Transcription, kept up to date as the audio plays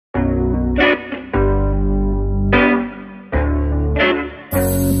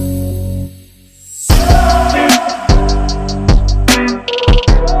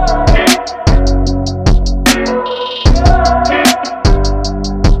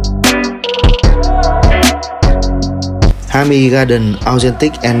Hami Garden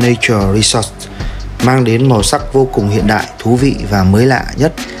Authentic and Nature Resort mang đến màu sắc vô cùng hiện đại, thú vị và mới lạ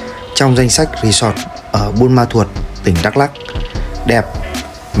nhất trong danh sách resort ở Buôn Ma Thuột, tỉnh Daklak đẹp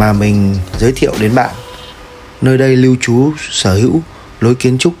mà mình giới thiệu đến bạn. Nơi đây lưu trú sở hữu lối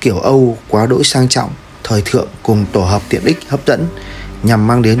kiến trúc kiểu Âu quá đỗi sang trọng, thời thượng cùng tổ hợp tiện ích hấp dẫn nhằm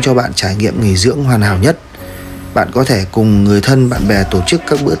mang đến cho bạn trải nghiệm nghỉ dưỡng hoàn hảo nhất. Bạn có thể cùng người thân bạn bè tổ chức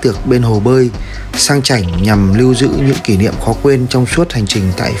các bữa tiệc bên hồ bơi sang chảnh nhằm lưu giữ những kỷ niệm khó quên trong suốt hành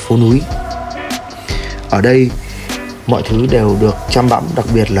trình tại phố núi. Ở đây mọi thứ đều được chăm bẵm, đặc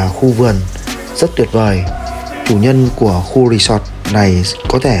biệt là khu vườn rất tuyệt vời. Chủ nhân của khu resort này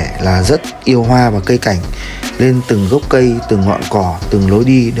có thể là rất yêu hoa và cây cảnh, lên từng gốc cây, từng ngọn cỏ, từng lối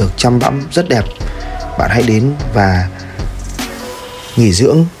đi được chăm bẵm rất đẹp. Bạn hãy đến và nghỉ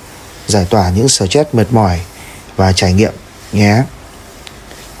dưỡng, giải tỏa những stress mệt mỏi và trải nghiệm nhé.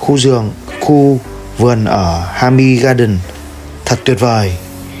 Khu vườn ở Hami Garden thật tuyệt vời.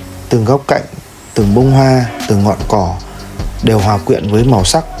 Từng góc cạnh, từng bông hoa, từng ngọn cỏ đều hòa quyện với màu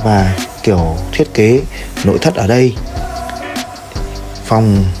sắc và kiểu thiết kế nội thất ở đây.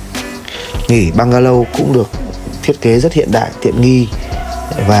 Phòng nghỉ bungalow cũng được thiết kế rất hiện đại, tiện nghi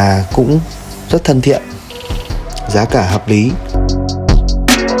và cũng rất thân thiện, giá cả hợp lý.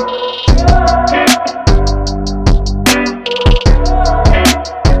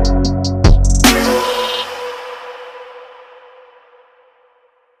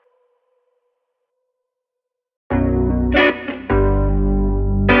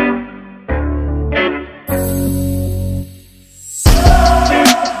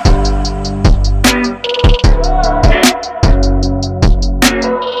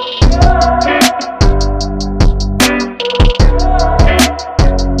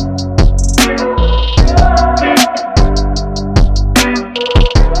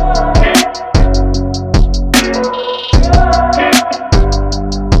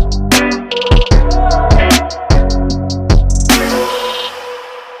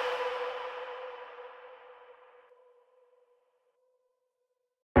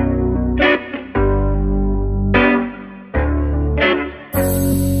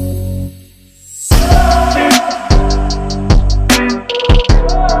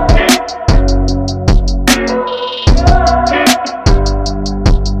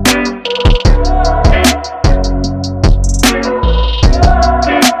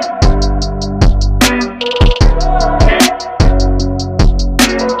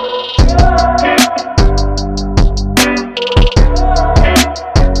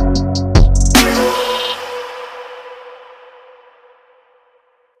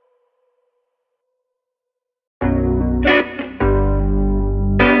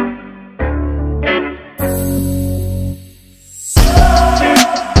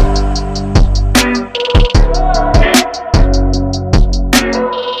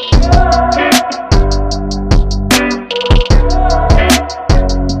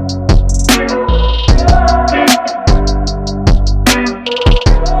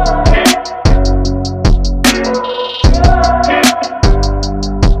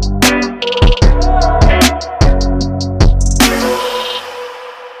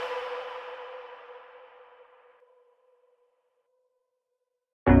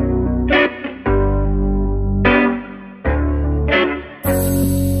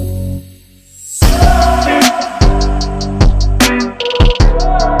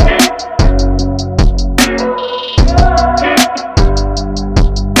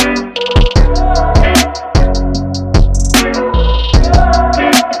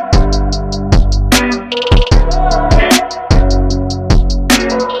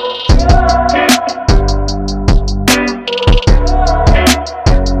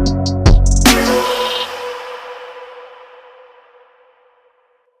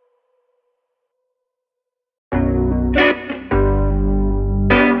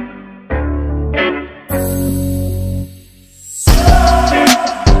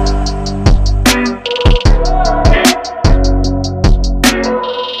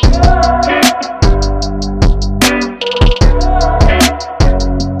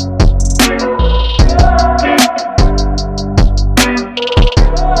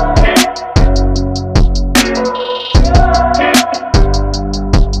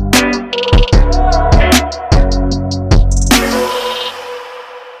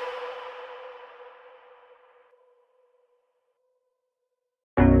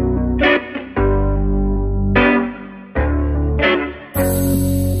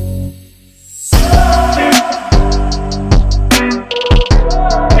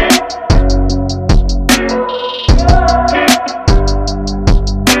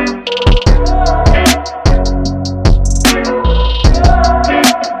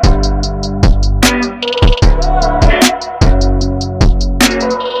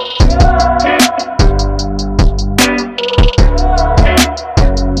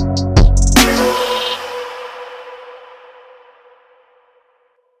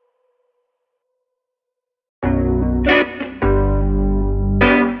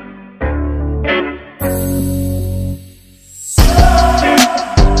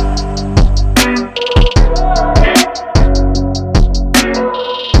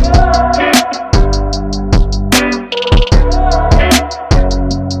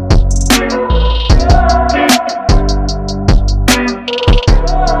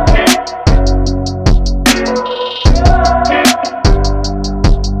 Thuot.